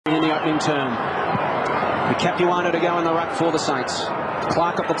opening term. The Capuano to go in the ruck for the Saints.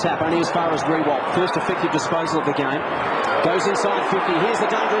 Clark up the tap, only as far as Rewalt. First effective disposal of the game. Goes inside 50. Here's the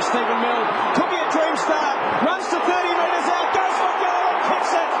dangerous Stephen Milne. Could be a dream start. Runs to 30 metres out. Goes for goal and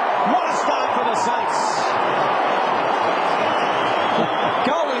kicks it. What a start for the Saints.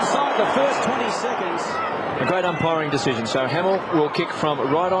 Goal inside the first 20 seconds. A great umpiring decision. So Hamill will kick from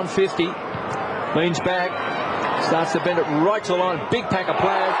right on 50. Leans back. Starts to bend it right to the line. Big pack of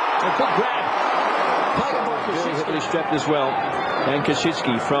players. A good grab. Very heavily strapped as well. And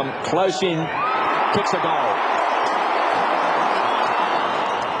Koschitzky from close in kicks a goal.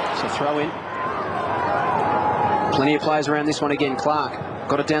 So throw in. Plenty of players around this one again. Clark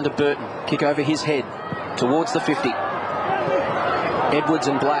got it down to Burton. Kick over his head towards the 50. Edwards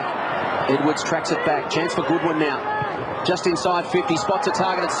and Black. Edwards tracks it back. Chance for Goodwin now. Just inside 50. Spots a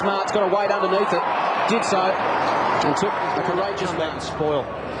target. It's Smart's got to wait underneath it. Did so. And took a courageous back and spoil.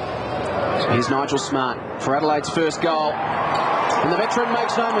 So here's Nigel Smart for Adelaide's first goal. And the veteran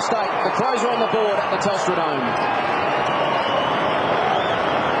makes no mistake. The Crows are on the board at the Telstra Dome.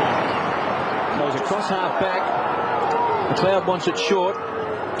 Goes across half back. McLeod wants it short.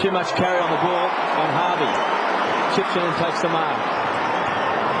 Too much carry on the ball. And Harvey chips in and takes the mark.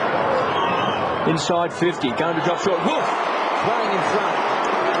 Inside 50. Going to drop short. Wolf playing in front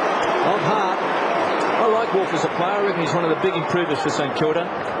of Hart. I like Wolf as a player. I reckon he's one of the big improvers for St Kilda.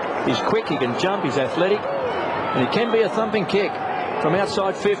 He's quick, he can jump, he's athletic, and he can be a thumping kick. From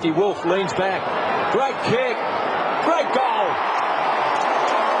outside 50, Wolf leans back. Great kick, great goal.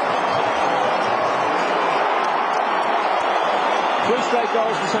 Three straight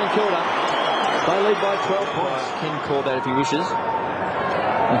goals for St Kilda. They lead by 12 points. Ken called that if he wishes.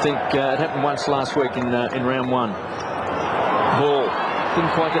 I think it happened once last week in round one. Ball.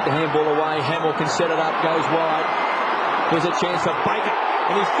 Didn't quite get the handball away. Hamill can set it up, goes wide. There's a chance for Baker.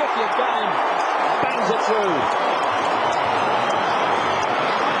 In his 50th game, bangs it through.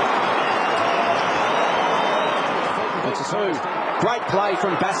 That's a two. Great play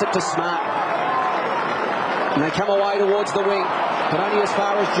from Bassett to Smart. And they come away towards the wing, but only as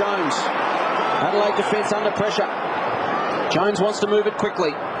far as Jones. Adelaide defence under pressure. Jones wants to move it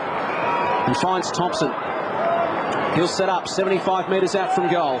quickly and finds Thompson. He'll set up 75 metres out from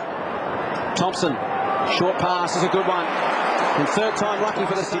goal. Thompson, short pass is a good one. And third time lucky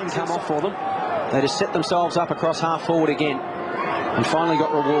for the didn't come off for them. They just set themselves up across half forward again. And finally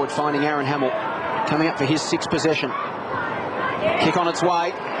got reward finding Aaron Hamill coming up for his sixth possession. Kick on its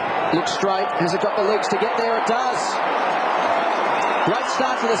way. Looks straight. Has it got the legs to get there? It does. Great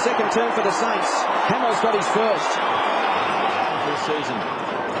start to the second term for the Saints. Hamill's got his first. This season.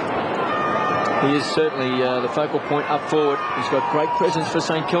 He is certainly the focal point up forward. He's got great presence for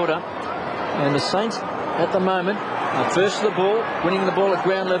St Kilda. And the Saints at the moment are first to the ball, winning the ball at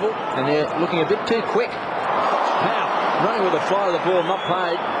ground level, and they're looking a bit too quick. Now, running with the fly of the ball, not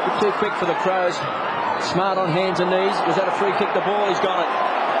played. A bit too quick for the Crows. Smart on hands and knees. Was that a free kick? The ball, he's got it.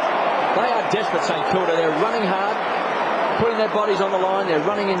 They are desperate, St Kilda. They're running hard, putting their bodies on the line. They're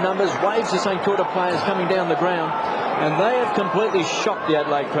running in numbers. Waves of St Kilda players coming down the ground. And they have completely shocked the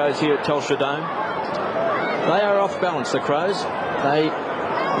Adelaide Crows here at Telstra Dome. They are off balance, the Crows. They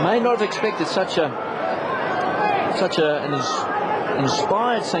may not have expected such an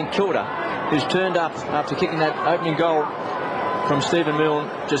inspired St Kilda, who's turned up after kicking that opening goal from Stephen Milne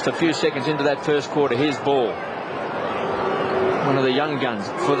just a few seconds into that first quarter. Here's ball. One of the young guns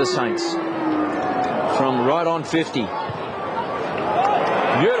for the Saints. From right on 50.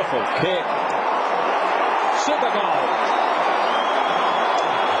 Beautiful kick. Super goal.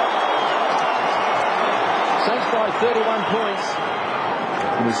 Saints by 31 points.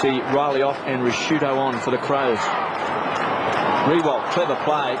 And we see Riley off and Risciuto on for the Crows. Rewalt, clever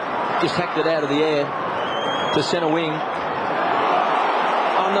play. Just hacked it out of the air to centre wing.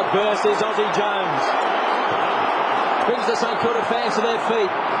 On the burst is Ozzie Jones. Brings the St Kilda fans to their feet.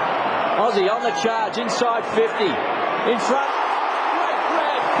 Ozzie on the charge, inside 50. In front. Great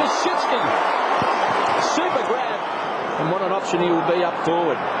grab. Koschitzky. Super grab. And what an option he will be up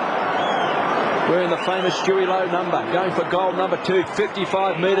forward. Wearing the famous Stewie Lowe number. Going for goal number 2.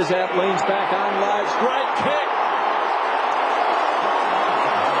 55 metres out. Leans back. Unloads. Great kick.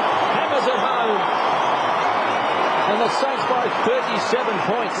 Hammers it home. And the Saints by 37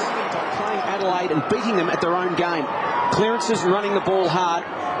 points. Playing Adelaide and beating them at their own game. Clearances and running the ball hard.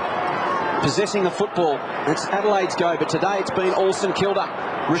 Possessing the football. It's Adelaide's go, but today it's been all St Kilda.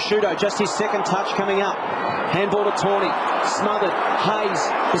 Risciuto, just his second touch coming up. Handball to Tawney. Smothered. Hayes.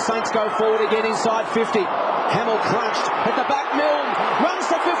 The Saints go forward again inside 50. Hamill crunched. At the back, Milne. Runs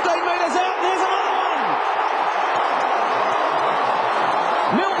to 15 metres out. There's another one.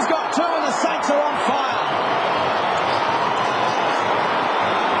 Milne's got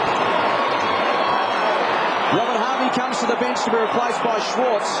the bench to be replaced by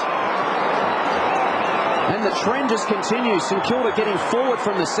Schwartz. And the trend just continues. St Kilda getting forward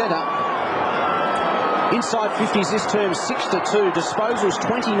from the centre. Inside 50s this term, 6-2. Disposals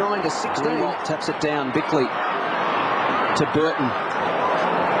 29-16. Taps it down. Bickley to Burton.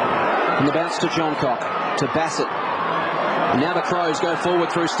 And the bounce to Johncock. To Bassett. And now the Crows go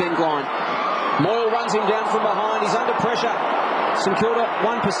forward through Stengline. Moyle runs him down from behind. He's under pressure. St Kilda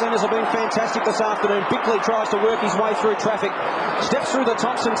 1%ers have been fantastic this afternoon. Bickley tries to work his way through traffic. Steps through the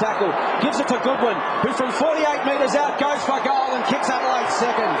Thompson tackle. Gives it to Goodwin, who from 48 metres out goes for goal and kicks Adelaide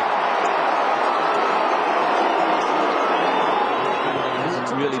second.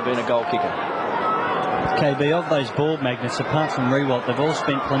 It's really been a goal kicker. KB, of those ball magnets, apart from Rewalt, they've all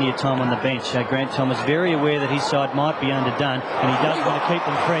spent plenty of time on the bench. Grant Thomas very aware that his side might be underdone, and he does want to keep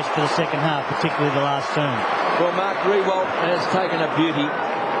them fresh for the second half, particularly the last term. Well, Mark, Rewalt has taken a beauty.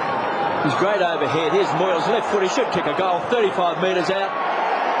 He's great overhead. Here's Moyle's left foot. He should kick a goal. 35 metres out.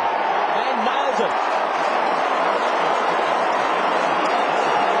 And nails it.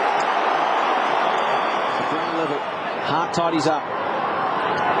 Ground level. Hart tidies up.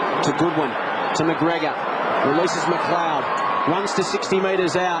 To Goodwin. To McGregor. Releases McLeod. Runs to 60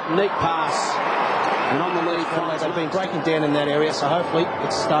 metres out. Neat pass. And on the lead. They've been breaking down in that area, so hopefully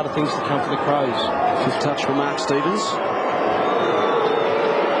it's the start of things to come for the Crows. Fifth touch for Mark Stevens.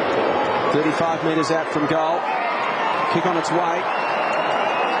 35 metres out from goal. Kick on its way.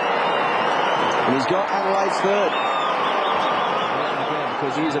 And he's got Adelaide's third.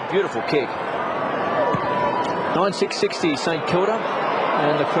 Because he is a beautiful kick. 9-6-60 St Kilda.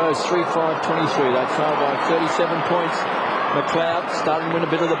 And the Crows 3-5-23. They trail by 37 points. McLeod starting to win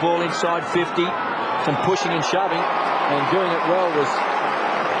a bit of the ball inside 50. Some pushing and shoving. And doing it well was,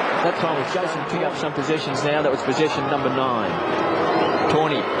 that time was Jason picking up some possessions now. That was possession number 9.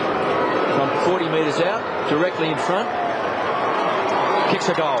 Tawney from 40 metres out, directly in front.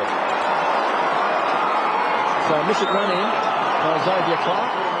 Kicks a goal. So a mission run in by Xavier Clark.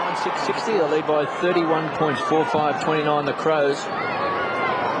 9-6-60. They lead by 31 points. 4-5-29 the Crows.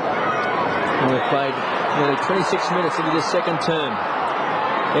 And we've played nearly 26 minutes into this second term.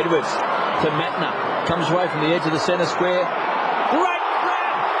 Edwards to Matner. Comes away from the edge of the centre square. Great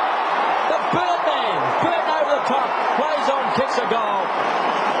grab! The Birdman! Burton over the top. Plays on, kicks a goal.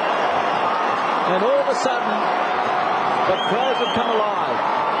 And all of a sudden, the Crows have come alive.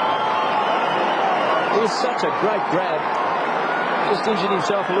 It was such a great grab. Just injured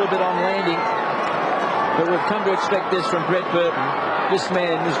himself a little bit on landing. But we've come to expect this from Brett Burton. This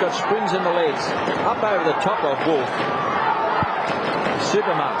man who's got springs in the legs. Up over the top of Wolf.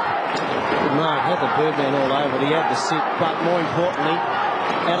 Supermark. Mark had the Birdman all over it. He had the sit, but more importantly,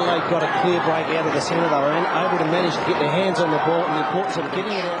 Adelaide got a clear break out of the centre. They were able to manage to get their hands on the ball, and the importance of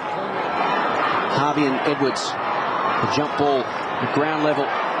getting it out. Harvey and Edwards. The jump ball. The ground level.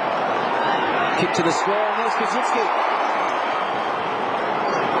 Kick to the square, and there's Kaczynski.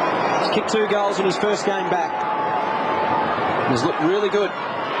 He's kicked 2 goals in his first game back. He's looked really good.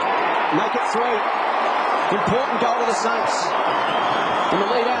 Make it 3. Important goal to the Saints. And the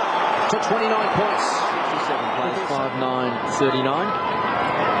lead out to 29 points. 67 plays 5-9-39.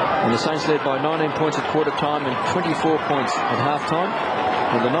 And the Saints led by 19 points at quarter time and 24 points at half time.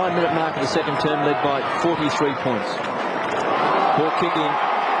 And the 9-minute mark of the second term led by 43 points. Ball kick in.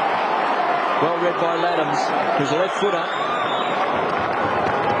 Well read by Laddams, who's a left footer.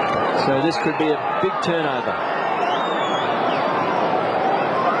 So this could be a big turnover.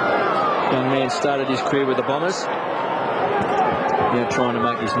 Young man started his career with the Bombers. Now trying to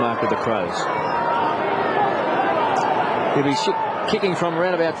make his mark with the Crows. He'll be kicking from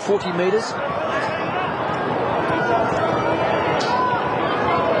around about 40 metres.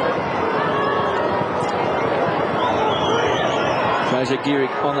 Fraser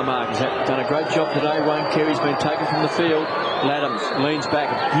Gehrig on the mark. He's done a great job today. Wayne Carey's been taken from the field. Laddams leans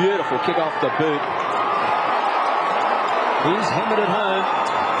back. A beautiful kick off the boot. He's hammered it home.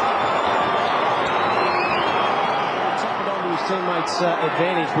 Teammates'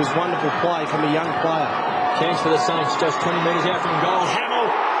 advantage was wonderful play from a young player. Chance for the Saints, just 20 metres out from goal. Hamill!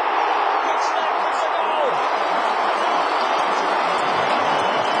 It's a goal!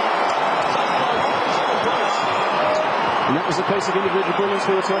 And that was the piece of individual brilliance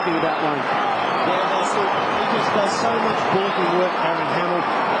we were talking about, Wayne. Yeah, he just does so much blocking work, Aaron Hamill.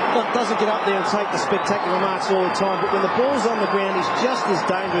 Doesn't get up there and take the spectacular marks all the time, but when the ball's on the ground, he's just as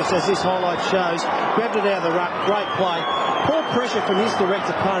dangerous as this highlight shows. Grabbed it out of the ruck, great play. Poor pressure from his direct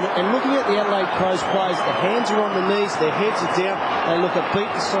opponent, and looking at the Adelaide Crows players, the hands are on the knees, their heads are down. They look a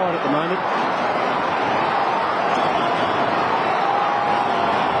beaten side at the moment.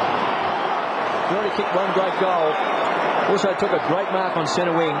 Very kicked one great goal. Also took a great mark on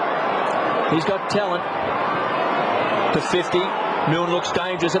centre wing. He's got talent. To 50. Milne looks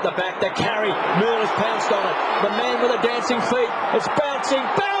dangerous at the back. The carry. Milne has pounced on it. The man with the dancing feet. It's bouncing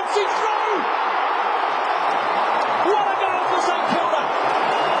through! What a goal for St Kilda!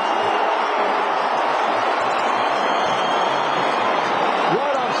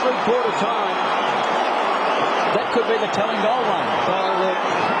 Right on three-quarter time. That could be the telling goal line. Well,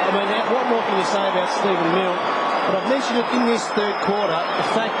 I mean, what more can you say about Stephen Milne? But I've mentioned it in this third quarter, the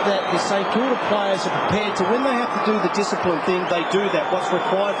fact that the St Kilda players are prepared to, when they have to do the discipline thing, they do that, what's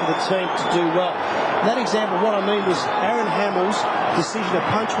required for the team to do well. That example, what I mean was Aaron Hamill's decision to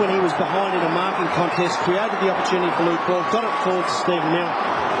punch when he was behind in a marking contest, created the opportunity for Luke Ball, got it forward to Stephen Milne,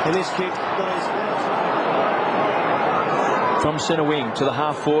 and this kick got his... From centre wing to the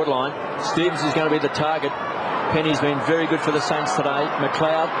half-forward line, Stevens is going to be the target. Penny's been very good for the Saints today.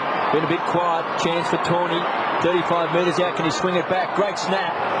 McLeod been a bit quiet. Chance for Tawney. 35 metres out. Can he swing it back? Great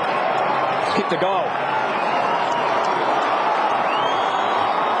snap. He's kicked a goal.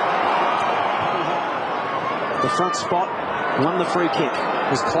 The front spot won the free kick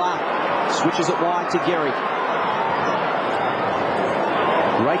as Clark switches it wide to Gary.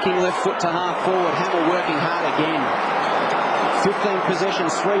 Raking left foot to half forward. Hamill working hard again. 15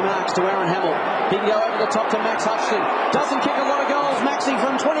 possessions, 3 marks to Aaron Hamill. He can go over the top to Max Hutchison. Doesn't kick a lot of goals. Maxey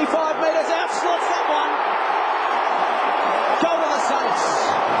from 25 metres out slots that one. Goal to the Saints.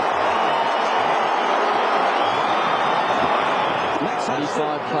 Max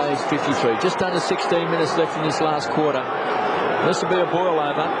 85 plays, 53. Just under 16 minutes left in this last quarter. This will be a boil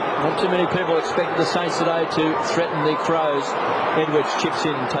over. Not too many people expected the Saints today to threaten the Crows. Edwards chips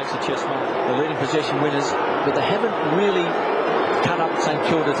in and takes a chest mark. The leading possession winners, but they haven't really cut up St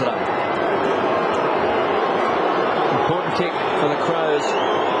Kilda today. Important kick for the Crows.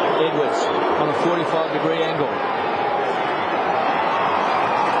 Edwards on a 45-degree angle.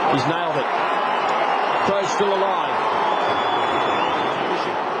 He's nailed it. Crows still alive.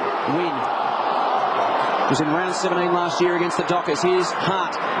 Win. Was in round 17 last year against the Dockers. Here's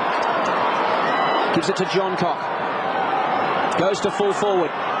Hart. Gives it to Johncock. Goes to full forward.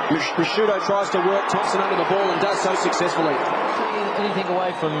 Risciuto tries to work Thompson under the ball and does so successfully. Anything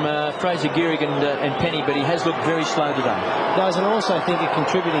away from Fraser Gehrig and Penny, but he has looked very slow today. Does, and also I think a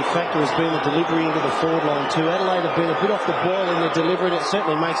contributing factor has been the delivery into the forward line too. Adelaide have been a bit off the ball in their delivery, and it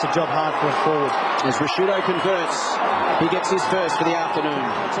certainly makes the job hard for a forward. As Risciuto converts, he gets his first for the afternoon.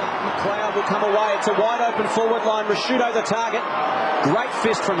 McLeod will come away. It's a wide open forward line. Risciuto the target. Great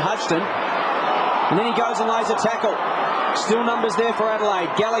fist from Hudson. And then he goes and lays a tackle. Still numbers there for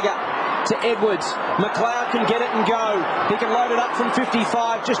Adelaide. Gallagher to Edwards. McLeod can get it and go. He can load it up from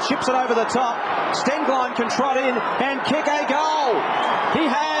 55. Just chips it over the top. Stenglein can trot in and kick a goal. He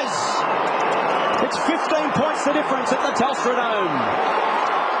has. It's 15 points the difference at the Telstra Dome.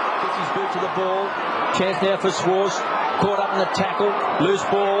 He's good to the ball. Chance now for Swartz. Caught up in the tackle. Loose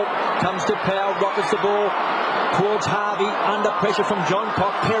ball. Comes to Powell. Rockets the ball towards Harvey. Under pressure from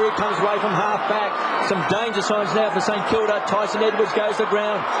Johncock. Perry comes away from half back. Some danger signs now for St Kilda. Tyson Edwards goes to the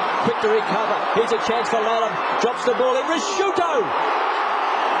ground. Quick to recover. Here's a chance for Lallam. Drops the ball in. Risciuto!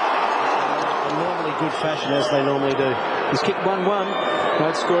 In normally good fashion, as they normally do. He's kicked 1-1.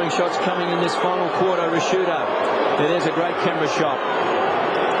 Both scoring shots coming in this final quarter. Risciuto. There's a great camera shot.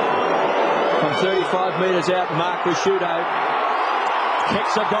 From 35 metres out, Mark Risciuto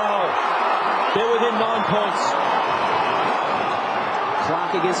kicks a goal. They're within 9 points.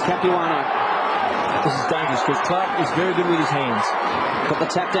 Clark against Capuano. This is dangerous because Clark is very good with his hands. Got the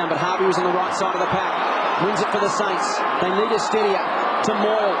tap down, but Harvey was on the right side of the pack. Wins it for the Saints. They need a steadier. To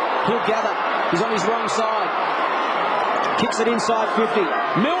Moyle. He'll gather. He's on his wrong side. Kicks it inside 50.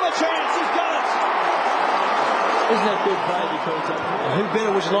 Milne a chance. He's got it. Isn't that good play? Because Who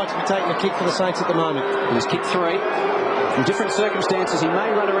better would you like to be taking a kick for the Saints at the moment? He's kicked 3. In different circumstances, he may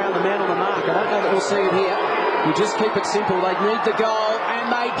run around the man on the mark. I don't know that we'll see it here. You just keep it simple. They need the goal,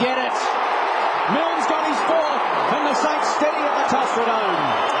 and they get it. Milne's got his 4th, and the Saints steady at the Telstra Dome.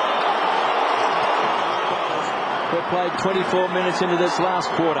 we've played 24 minutes into this last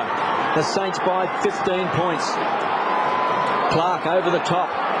quarter. The Saints by 15 points. Clark over the top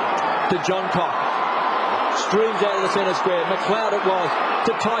to Johncock. Streams out of the centre square. McLeod it was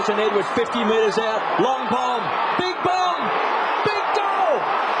to Tyson Edwards, 50 metres out. Long bomb. Big bomb. Big goal.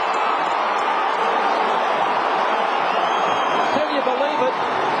 Can you believe it?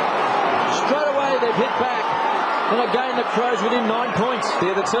 Straight away they've hit back. And again, the Crows within 9 points.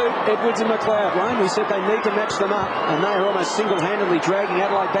 They're the two, Edwards and McLeod. Wayne, we said they need to match them up, and they are almost single-handedly dragging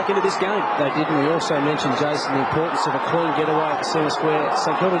Adelaide back into this game. They did, and we also mentioned, Jason, the importance of a clean getaway at the centre square.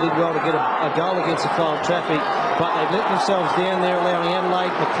 St Kilda did well to get a goal against the flow of traffic, but they've let themselves down there, allowing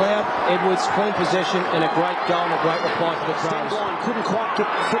Adelaide, McLeod, Edwards, clean possession, and a great goal and a great reply for the Crows. Line couldn't quite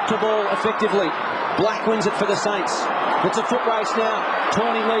get foot to ball effectively. Black wins it for the Saints. It's a foot race now.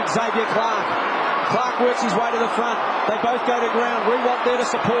 Tawny leads Xavier Clark. Clark works his way to the front. They both go to ground. Rewalt there to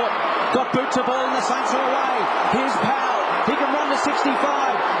support. Got boot to ball and the Saints are away. Here's Powell. He can run to 65.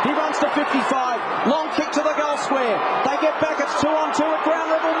 He runs to 55. Long kick to the goal square. They get back. It's 2-on-2 at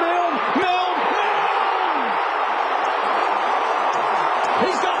ground level. Milne.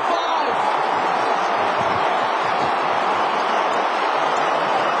 He's got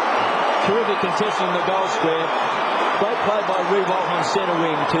 5. Terrific contesting in the goal square. Great play by Rewalt on centre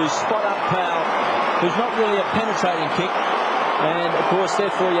wing to spot up Powell, who's not really a penetrating kick. And, of course,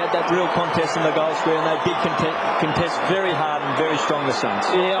 therefore, you had that real contest in the goal square, and they did contest very hard and very strong, the Saints.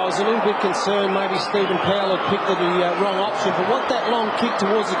 Yeah, I was a little bit concerned maybe Stephen Powell had picked the wrong option, but what that long kick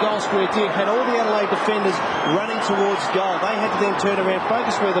towards the goal square did, had all the Adelaide defenders running towards goal. They had to then turn around,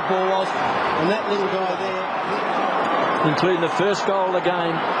 focus where the ball was, and that little guy there... Including the first goal of the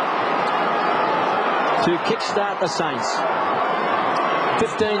game to kickstart the Saints.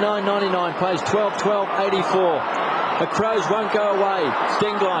 15-9-99, plays 12-12-84. The Crows won't go away.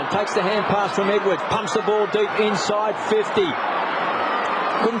 Stingline takes the hand pass from Edwards, pumps the ball deep inside 50.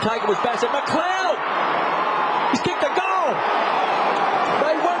 Couldn't take it, was Bassett. McLeod! He's kicked a goal!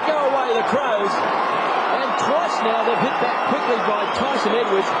 They won't go away, the Crows. And twice now they've hit back quickly by Tyson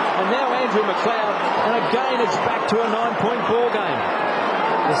Edwards, and now Andrew McLeod. And again it's back to a 9-point ball game.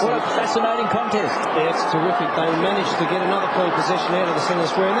 What a fascinating contest. Yeah, it's terrific. They managed to get another clean possession out of the centre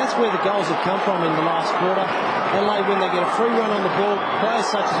square, and that's where the goals have come from in the last quarter. Adelaide, when they get a free run on the ball, players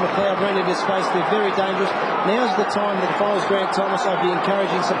such as McLeod run into space, they're very dangerous. Now's the time that if I was Grant Thomas, I'd be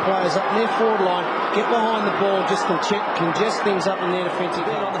encouraging some players up in their forward line, get behind the ball, just congest things up in their defensive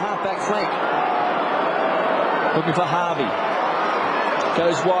line. On the half-back flank. Looking for Harvey.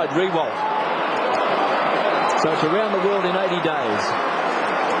 Goes wide, Rewalt. So it's around the world in 80 days.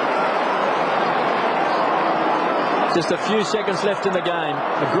 Just a few seconds left in the game.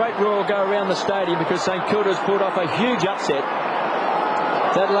 A great roar will go around the stadium because St Kilda has pulled off a huge upset.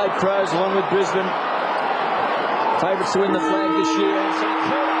 The Adelaide Crows, along with Brisbane, favourites to win the flag this year. St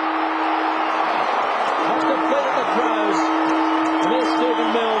Kilda has defeated the Crows. And there's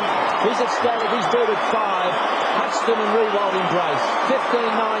Stephen Milne. He's ecstatic. He's booted 5. Hudson and Rewalt embrace.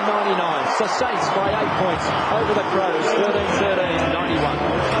 15-9-99. So Saints by 8 points over the Crows.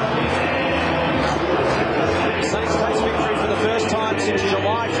 13-13-91. Saints takes victory for the first time since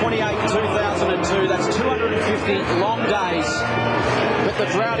July 28, 2002. That's 250 long days. But the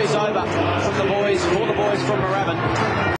drought is over from the boys, for the boys from Moorabbin.